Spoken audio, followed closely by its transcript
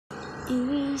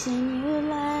is a new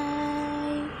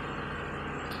life.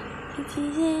 It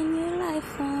is a new life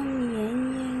for me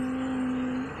and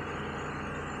you.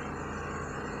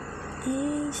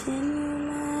 It's a new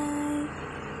life.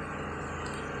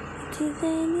 It is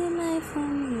a new life for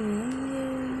me and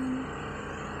you.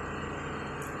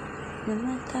 No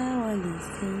matter what they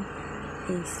say,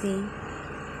 it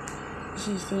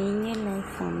is a new life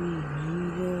for me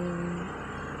and you.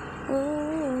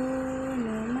 Oh,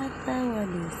 no matter what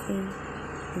they say,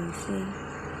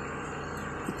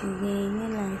 it is a new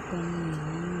life for me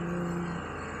and you.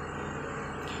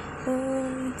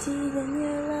 Oh, it is a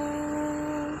new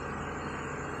life.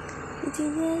 It is a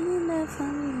new life for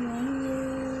me and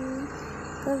you.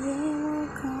 'Cause it won't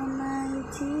come out.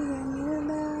 It is a new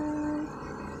life.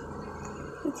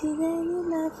 It is a new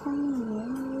life for me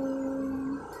and you.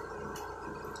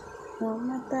 No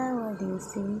matter what they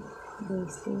say, it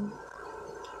is a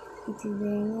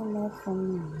new life for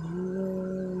me and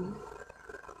you.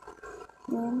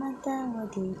 No matter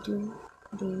what they do,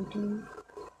 it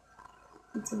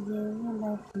is a new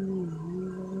life for me and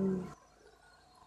you.